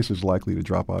they're twice as likely to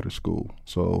drop out of school.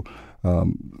 So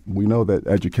we know that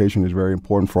education is very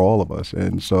important for all of us.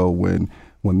 And so when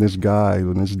this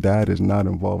dad is not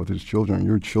involved with his children,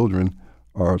 your children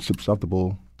are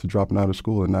susceptible to dropping out of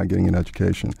school and not getting an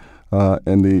education.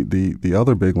 And the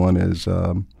other big one is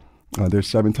they're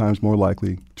 7 times more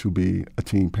likely to be a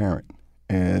teen parent.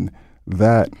 And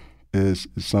that is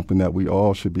something that we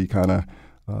all should be kind of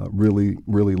really,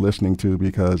 really listening to,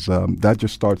 because that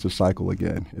just starts a cycle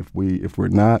again. If we're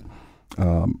not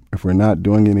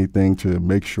doing anything to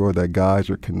make sure that guys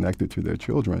are connected to their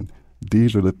children,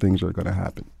 these are the things that are going to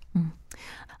happen.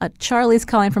 Charlie's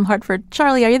calling from Hartford.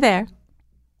 Charlie, are you there?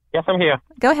 Yes, I'm here.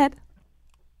 Go ahead.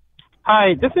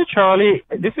 Hi, this is Charlie.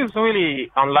 This is really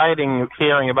enlightening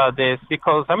hearing about this,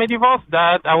 because I'm a divorced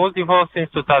dad. I was divorced since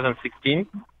 2016.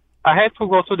 I had to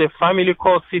go to the family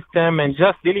court system, and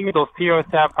just dealing with those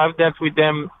stereotypes, I've dealt with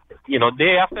them,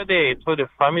 day after day, through the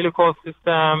family court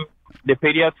system, the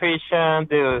pediatrician,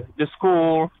 the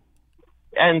school.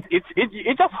 And it's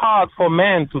just hard for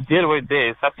men to deal with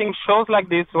this. I think shows like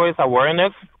this raise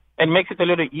awareness and makes it a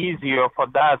little easier for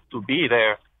dads to be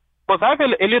there. Because I have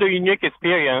a little unique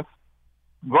experience.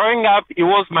 Growing up, it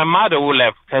was my mother who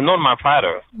left and not my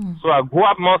father. So I grew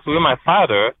up mostly with my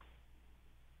father.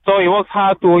 So it was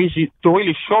hard to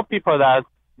really show people that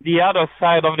the other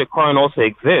side of the coin also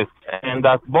exists, and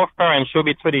that both parents should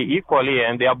be treated equally,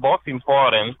 and they are both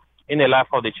important in the life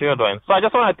of the children. So I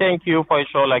just want to thank you for a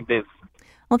show like this.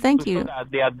 Well, thank you. So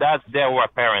that their dads there were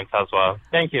parents as well.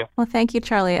 Thank you. Well, thank you,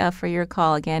 Charlie, for your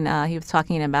call. Again, he was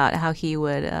talking about how he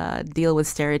would deal with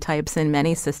stereotypes in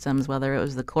many systems, whether it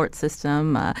was the court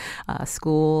system,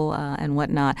 school, and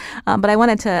whatnot. But I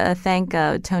wanted to thank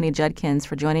Tony Judkins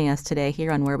for joining us today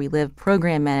here on Where We Live,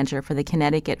 Program Manager for the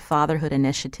Connecticut Fatherhood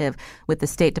Initiative with the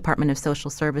State Department of Social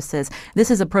Services.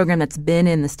 This is a program that's been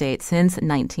in the state since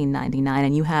 1999,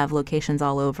 and you have locations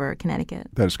all over Connecticut.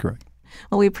 That is correct.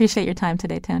 Well, we appreciate your time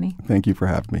today, Tony. Thank you for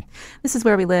having me. This is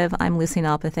Where We Live. I'm Lucy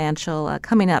Nalpathanchel.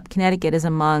 Coming up, Connecticut is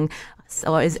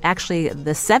is actually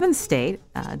the seventh state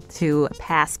to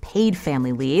pass paid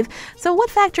family leave. So what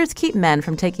factors keep men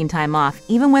from taking time off,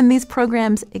 even when these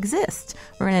programs exist?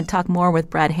 We're going to talk more with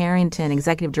Brad Harrington,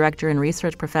 Executive Director and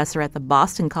Research Professor at the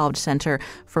Boston College Center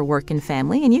for Work and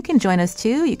Family. And you can join us,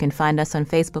 too. You can find us on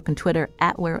Facebook and Twitter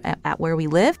at Where We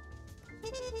Live.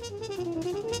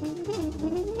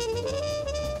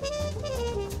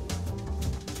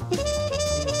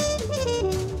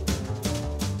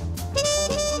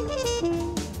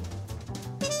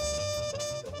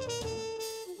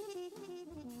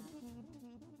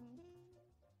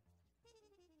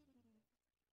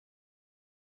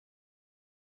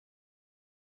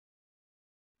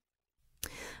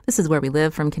 This is Where We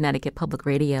Live from Connecticut Public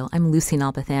Radio. I'm Lucy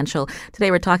Nalpathanchel.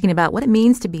 Today we're talking about what it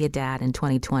means to be a dad in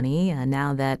 2020,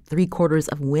 now that 3/4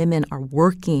 of women are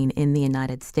working in the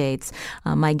United States.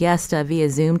 My guest via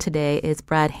Zoom today is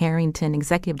Brad Harrington,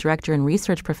 Executive Director and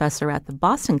Research Professor at the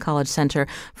Boston College Center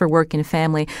for Work and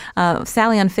Family.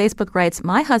 Sally on Facebook writes,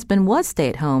 "My husband was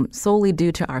stay-at-home solely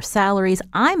due to our salaries.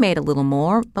 I made a little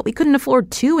more, but we couldn't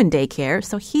afford 2 in daycare,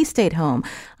 so he stayed home.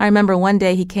 I remember one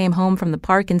day he came home from the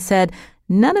park and said,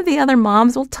 'None of the other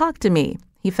moms will talk to me.'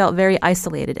 He felt very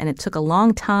isolated, and it took a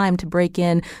long time to break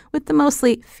in with the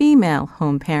mostly female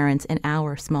home parents in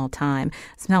our small town.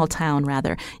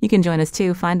 You can join us,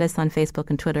 too. Find us on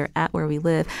Facebook and Twitter at Where We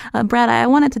Live. Brad, I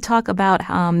wanted to talk about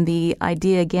the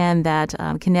idea, again, that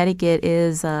Connecticut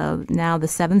is now the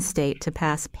 7th state to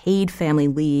pass paid family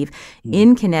leave.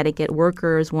 In Connecticut,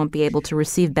 workers won't be able to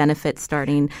receive benefits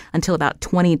starting until about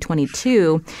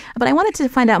 2022. But I wanted to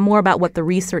find out more about what the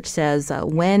research says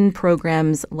when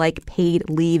programs like paid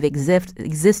leave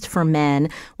exist for men,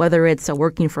 whether it's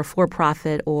working for a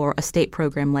for-profit or a state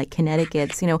program like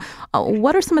Connecticut's.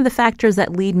 What are some of the factors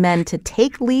that lead men to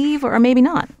take leave or maybe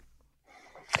not?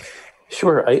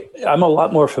 Sure. I'm a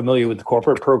lot more familiar with the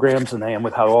corporate programs than I am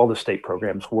with how all the state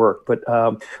programs work. But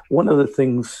one of the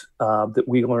things that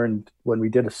we learned when we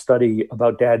did a study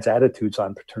about dads' attitudes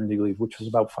on paternity leave, which was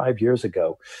about 5 years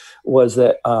ago, was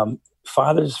that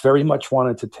fathers very much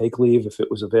wanted to take leave if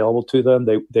it was available to them.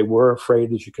 They were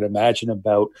afraid, as you can imagine,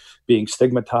 about being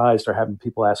stigmatized or having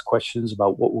people ask questions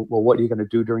about, what are you going to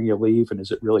do during your leave, and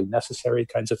is it really necessary,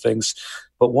 kinds of things.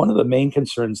 But one of the main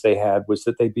concerns they had was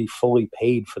that they be fully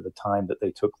paid for the time that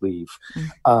they took leave.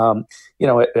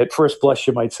 At first blush,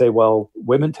 you might say, well,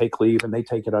 women take leave and they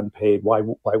take it unpaid. Why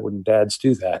wouldn't dads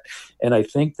do that? And I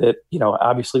think that,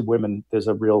 obviously women, there's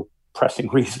a real pressing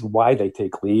reason why they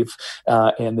take leave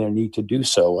and their need to do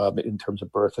so in terms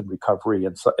of birth and recovery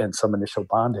and some initial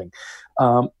bonding.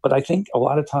 But I think a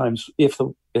lot of times,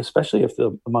 especially if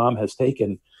the mom has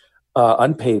taken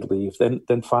unpaid leave,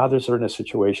 then fathers are in a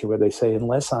situation where they say,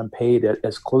 unless I'm paid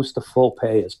as close to full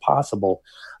pay as possible,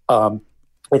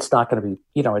 it's not going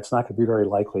to be very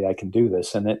likely I can do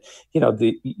this. And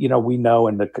we know,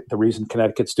 and the reason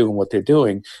Connecticut's doing what they're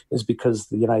doing is because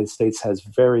the United States has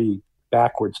very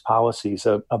backwards policies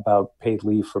about paid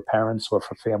leave for parents or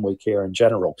for family care in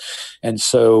general. And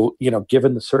so,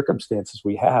 given the circumstances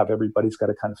we have, everybody's got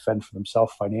to kind of fend for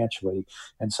themselves financially.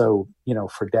 And so,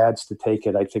 for dads to take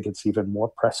it, I think it's even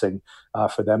more pressing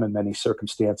for them in many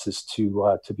circumstances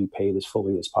to be paid as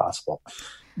fully as possible.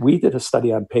 We did a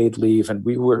study on paid leave, and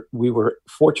we were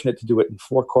fortunate to do it in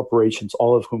 4 corporations,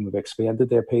 all of whom have expanded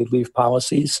their paid leave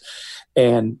policies.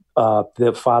 And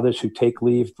the fathers who take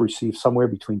leave receive somewhere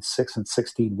between 6 and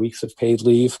 16 weeks of paid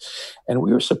leave. And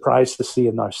we were surprised to see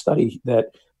in our study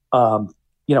that,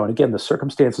 and again, the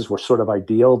circumstances were sort of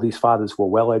ideal. These fathers were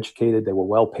well educated, they were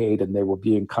well paid, and they were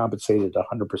being compensated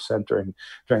 100%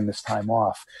 during this time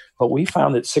off. But we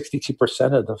found that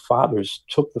 62% of the fathers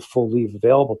took the full leave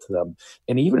available to them.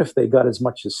 And even if they got as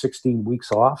much as 16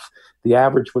 weeks off, the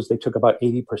average was they took about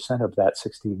 80% of that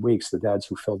 16 weeks, the dads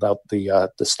who filled out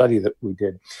the study that we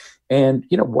did. And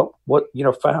what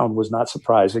found was not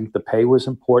surprising. The pay was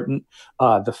important.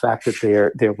 The fact that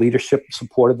their leadership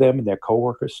supported them and their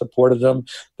coworkers supported them.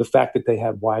 The fact that they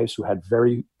had wives who had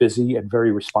very busy and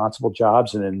very responsible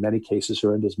jobs, and in many cases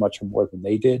earned as much or more than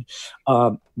they did,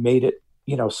 made it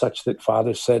such that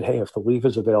fathers said, hey, if the leave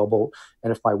is available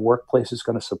and if my workplace is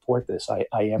going to support this, I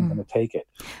am going to take it.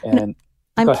 And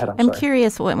go ahead. I'm sorry.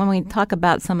 Curious when we talk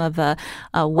about some of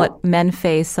what men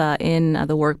face in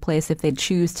the workplace if they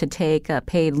choose to take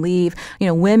paid leave.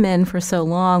 Women for so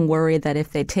long worry that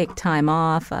if they take time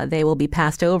off, they will be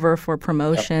passed over for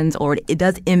promotions, or it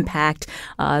does impact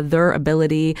their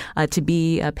ability to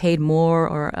be paid more,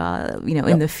 or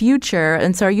in the future.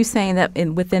 And so, are you saying that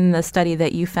within the study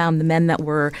that you found, the men that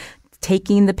were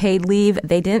taking the paid leave,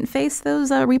 they didn't face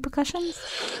those repercussions?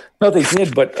 No, they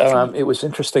did, but it was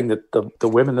interesting that the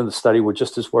women in the study were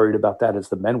just as worried about that as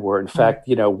the men were. In fact,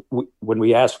 when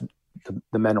we asked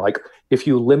the men, like, if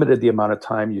you limited the amount of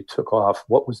time you took off,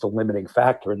 what was the limiting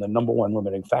factor? And the number one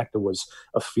limiting factor was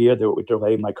a fear that it would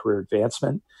delay my career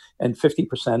advancement. And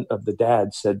 50% of the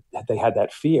dads said they had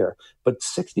that fear, but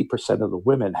 60% of the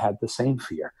women had the same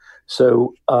fear.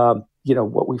 So,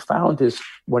 what we found is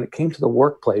when it came to the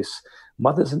workplace,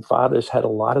 mothers and fathers had a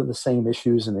lot of the same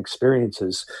issues and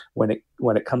experiences when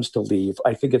it comes to leave.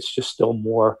 I think it's just still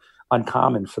more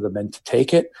uncommon for the men to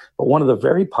take it. But one of the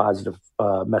very positive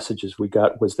messages we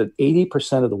got was that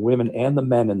 80% of the women and the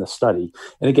men in the study,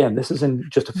 and again, this is in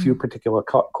just a few particular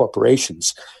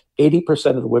corporations,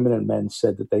 80% of the women and men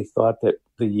said that they thought that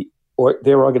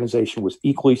their organization was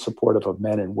equally supportive of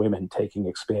men and women taking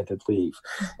expanded leave.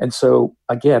 And so,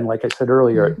 again, like I said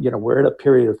earlier, we're at a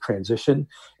period of transition,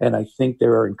 and I think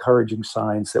there are encouraging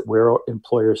signs that where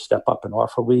employers step up and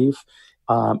offer leave,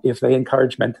 if they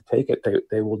encourage men to take it,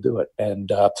 they will do it.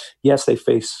 And yes, they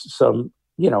face some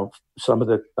of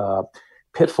the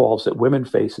pitfalls that women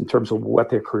face in terms of what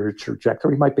their career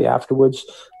trajectory might be afterwards,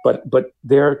 but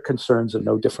their concerns are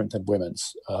no different than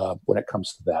women's when it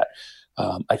comes to that.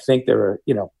 I think there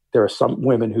are some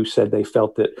women who said they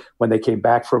felt that when they came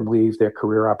back from leave, their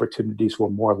career opportunities were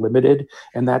more limited.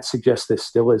 And that suggests there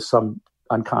still is some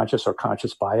unconscious or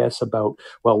conscious bias about,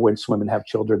 well, once women have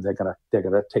children, they're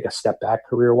gonna take a step back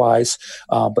career-wise.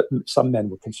 But some men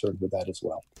were concerned with that as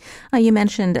well. You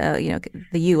mentioned,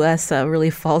 the U.S.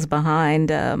 Really falls behind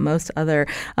most other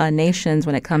nations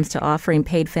when it comes to offering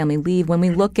paid family leave. When we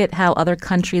look at how other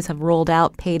countries have rolled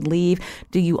out paid leave,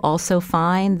 do you also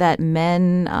find that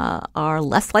men are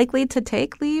less likely to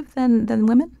take leave than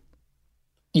women?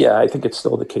 Yeah, I think it's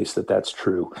still the case that that's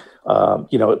true.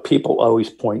 People always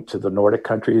point to the Nordic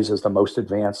countries as the most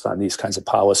advanced on these kinds of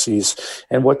policies.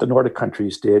 And what the Nordic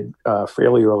countries did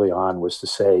fairly early on was to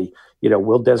say,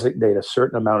 we'll designate a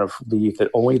certain amount of leave that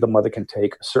only the mother can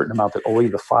take, a certain amount that only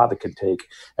the father can take.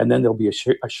 And then there'll be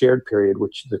a shared period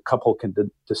which the couple can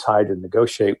decide and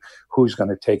negotiate who's going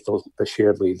to take the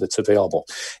shared leave that's available.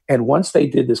 And once they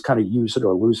did this kind of use it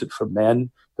or lose it for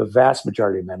men, the vast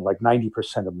majority of men, like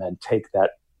 90% of men, take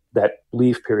that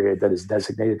leave period that is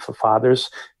designated for fathers.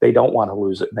 They don't want to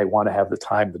lose it, and they want to have the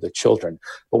time with their children.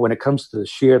 But when it comes to the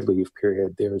shared leave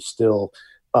period, there is still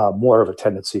more of a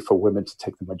tendency for women to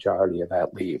take the majority of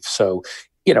that leave. So,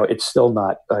 it's still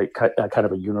not kind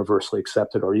of a universally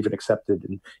accepted or even accepted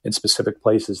in specific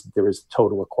places that there is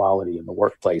total equality in the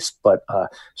workplace. But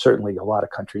certainly a lot of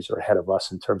countries are ahead of us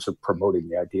in terms of promoting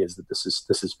the ideas that this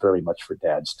is very much for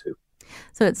dads too.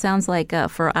 So it sounds like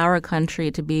for our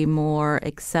country to be more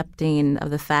accepting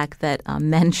of the fact that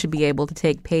men should be able to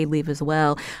take paid leave as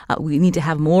well, we need to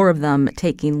have more of them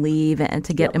taking leave, and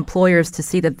to get employers to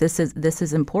see that this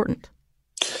is important.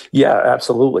 Yeah,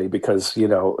 absolutely. Because,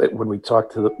 when we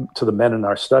talked to the men in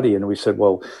our study and we said,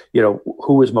 well,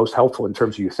 who was most helpful in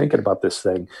terms of you thinking about this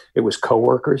thing? It was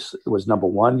coworkers. It was number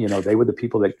one. They were the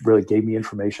people that really gave me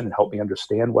information and helped me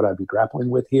understand what I'd be grappling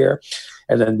with here.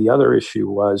 And then the other issue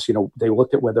was, they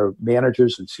looked at whether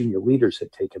managers and senior leaders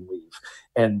had taken leave.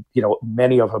 And,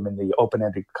 many of them in the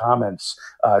open-ended comments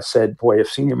said, boy, if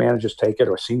senior managers take it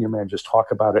or senior managers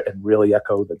talk about it and really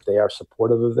echo that they are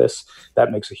supportive of this,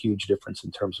 that makes a huge difference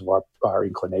in terms of our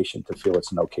inclination to feel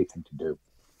it's an okay thing to do.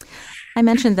 I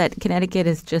mentioned that Connecticut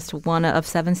is just one of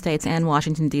 7 states and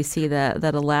Washington, D.C.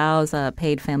 that allows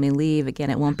paid family leave. Again,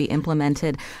 it won't be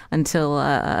implemented until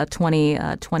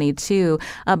 2022.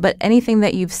 But anything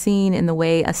that you've seen in the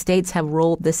way states have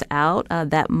rolled this out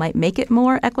that might make it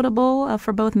more equitable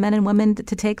for both men and women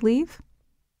to take leave?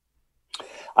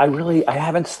 I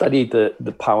haven't studied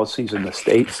the policies in the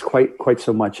states quite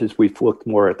so much as we've looked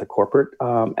more at the corporate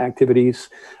activities.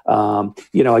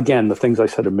 Again, the things I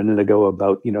said a minute ago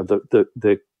about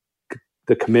the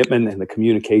commitment and the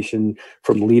communication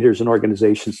from leaders and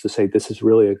organizations to say this is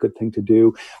really a good thing to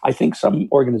do. I think some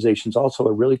organizations also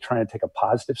are really trying to take a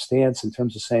positive stance in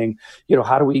terms of saying,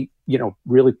 how do we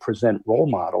really present role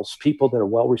models, people that are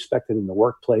well respected in the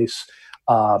workplace,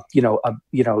 that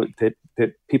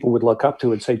that people would look up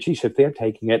to and say, geez, if they're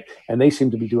taking it and they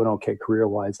seem to be doing okay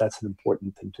career-wise, that's an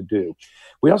important thing to do.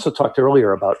 We also talked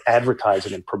earlier about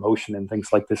advertising and promotion and things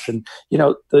like this. And,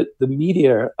 the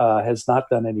media has not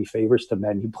done any favors to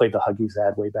men. You played the Huggies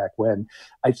ad way back when.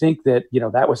 I think that,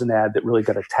 that was an ad that really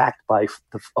got attacked by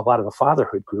a lot of the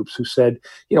fatherhood groups who said,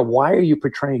 why are you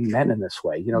portraying men in this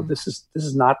way? This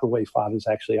is not the way fathers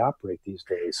actually operate these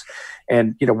days.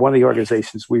 And, one of the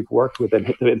organizations we've worked with,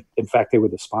 and in fact, they were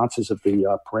the sponsors of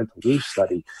the parental leave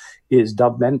study, is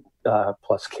Dove Men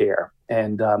Plus Care.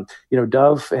 And,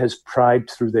 Dove has tried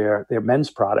through their men's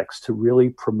products to really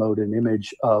promote an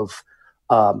image of,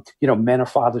 men are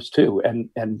fathers too. And,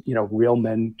 real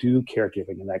men do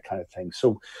caregiving and that kind of thing.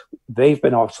 So they've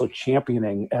been also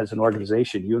championing as an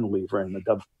organization, Unilever and the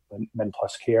Dove Men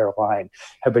Plus Care line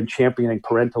have been championing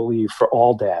parental leave for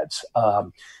all dads.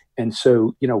 And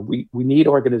so, we need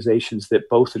organizations that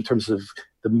both in terms of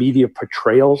the media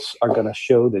portrayals are going to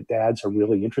show that dads are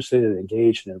really interested and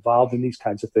engaged and involved in these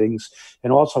kinds of things,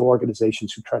 and also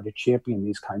organizations who try to champion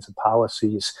these kinds of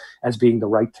policies as being the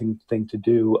right thing to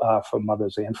do for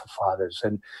mothers and for fathers.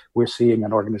 And we're seeing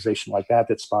an organization like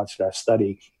that sponsored our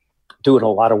study doing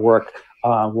a lot of work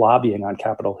lobbying on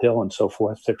Capitol Hill and so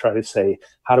forth to try to say,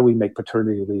 how do we make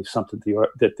paternity leave something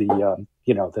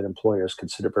that employers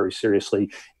consider very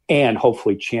seriously, and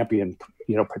hopefully champion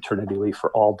paternity leave for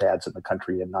all dads in the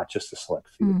country and not just a select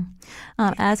few.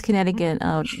 As Connecticut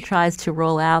tries to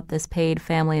roll out this paid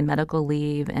family and medical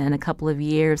leave in a couple of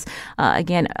years,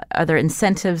 again, are there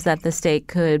incentives that the state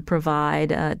could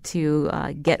provide to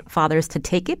get fathers to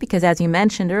take it? Because as you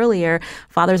mentioned earlier,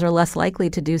 fathers are less likely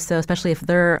to do so, especially if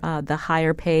they're the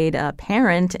higher paid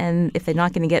parent. And if they're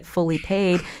not going to get fully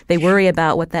paid, they worry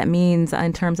about what that means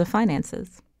in terms of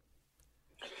finances.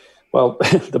 Well,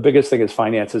 the biggest thing is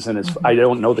finances, and I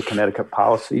don't know the Connecticut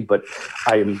policy, but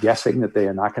I am guessing that they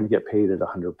are not going to get paid at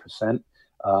 100%.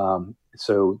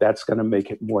 So that's going to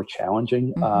make it more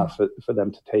challenging for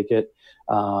them to take it.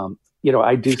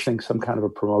 I do think some kind of a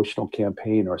promotional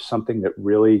campaign or something that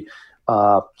really,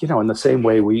 in the same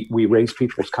way we raise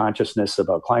people's consciousness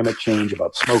about climate change,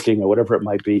 about smoking, or whatever it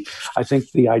might be. I think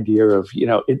the idea of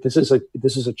this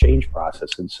is a change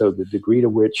process, and so the degree to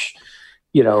which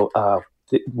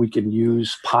we can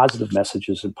use positive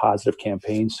messages and positive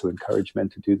campaigns to encourage men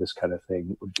to do this kind of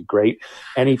thing would be great.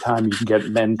 Anytime you can get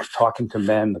men talking to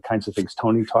men, the kinds of things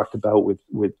Tony talked about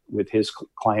with his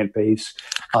client base,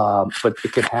 but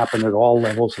it can happen at all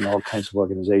levels and all kinds of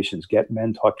organizations. Get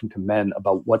men talking to men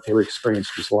about what their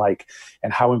experience was like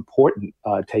and how important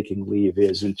taking leave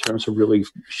is in terms of really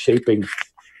shaping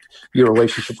your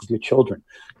relationship with your children.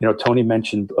 Tony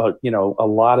mentioned, a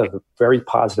lot of the very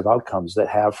positive outcomes that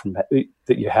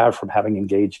you have from having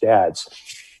engaged dads.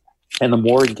 And the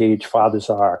more engaged fathers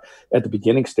are at the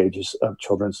beginning stages of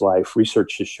children's life,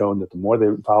 research has shown that the more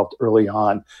they're involved early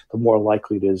on, the more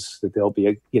likely it is that they'll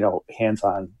be,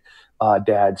 hands-on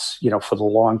dads, for the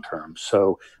long term.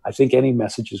 So I think any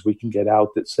messages we can get out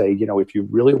that say, if you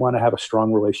really want to have a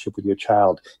strong relationship with your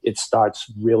child, it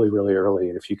starts really, really early.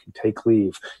 And if you can take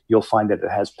leave, you'll find that it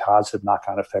has positive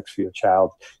knock-on effects for your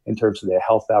child in terms of their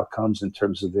health outcomes, in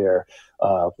terms of their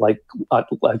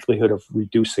likelihood of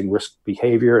reducing risk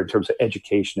behavior, in terms of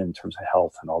education, in terms of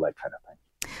health, and all that kind of thing.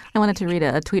 I wanted to read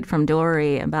a tweet from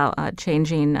Dory about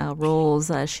changing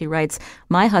roles. She writes,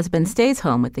 "My husband stays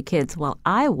home with the kids while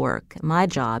I work my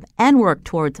job and work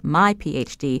towards my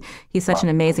PhD. He's such an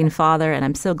amazing father, and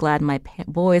I'm so glad my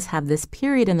boys have this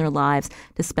period in their lives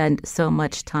to spend so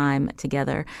much time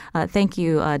together." Thank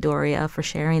you, Dory, for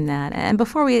sharing that. And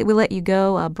before we let you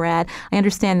go, Brad, I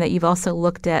understand that you've also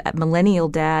looked at millennial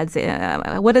dads.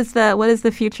 What does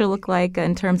the future look like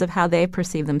in terms of how they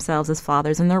perceive themselves as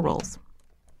fathers and their roles?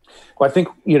 Well, I think,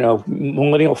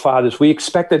 millennial fathers, we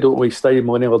expected when we studied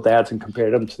millennial dads and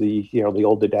compared them to the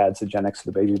older dads, the Gen X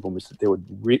and the baby boomers, that there would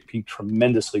be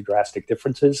tremendously drastic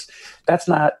differences. That's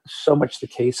not so much the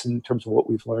case in terms of what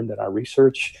we've learned in our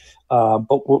research.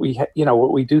 But what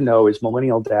we do know is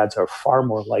millennial dads are far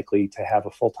more likely to have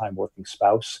a full-time working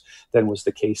spouse than was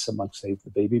the case amongst, say, the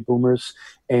baby boomers.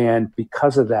 And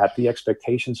because of that, the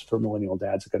expectations for millennial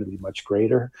dads are going to be much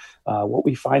greater. What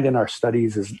we find in our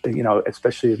studies is,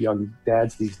 especially of young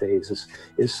dads these days,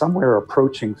 is somewhere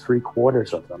approaching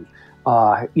 3/4 of them,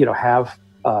 have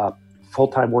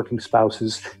full-time working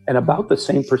spouses, and about the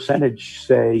same percentage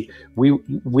say we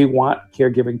want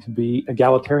caregiving to be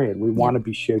egalitarian. We want to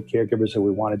be shared caregivers, and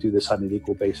we want to do this on an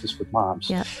equal basis with moms.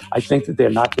 Yeah. I think that they're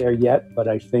not there yet, but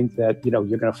I think that you're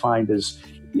going to find as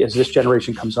as this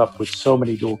generation comes up with so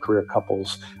many dual career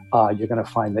couples, you're going to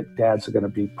find that dads are going to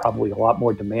be probably a lot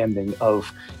more demanding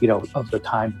of the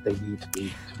time that they need to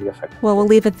be effective. Well, we'll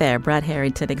leave it there. Brad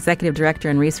Harrington, Executive Director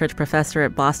and Research Professor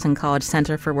at Boston College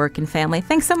Center for Work and Family.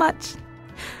 Thanks so much.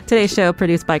 Today's show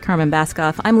produced by Carmen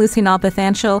Baskoff. I'm Lucy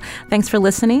Nalpathanchil. Thanks for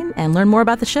listening, and learn more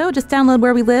about the show. Just download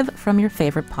Where We Live from your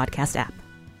favorite podcast app.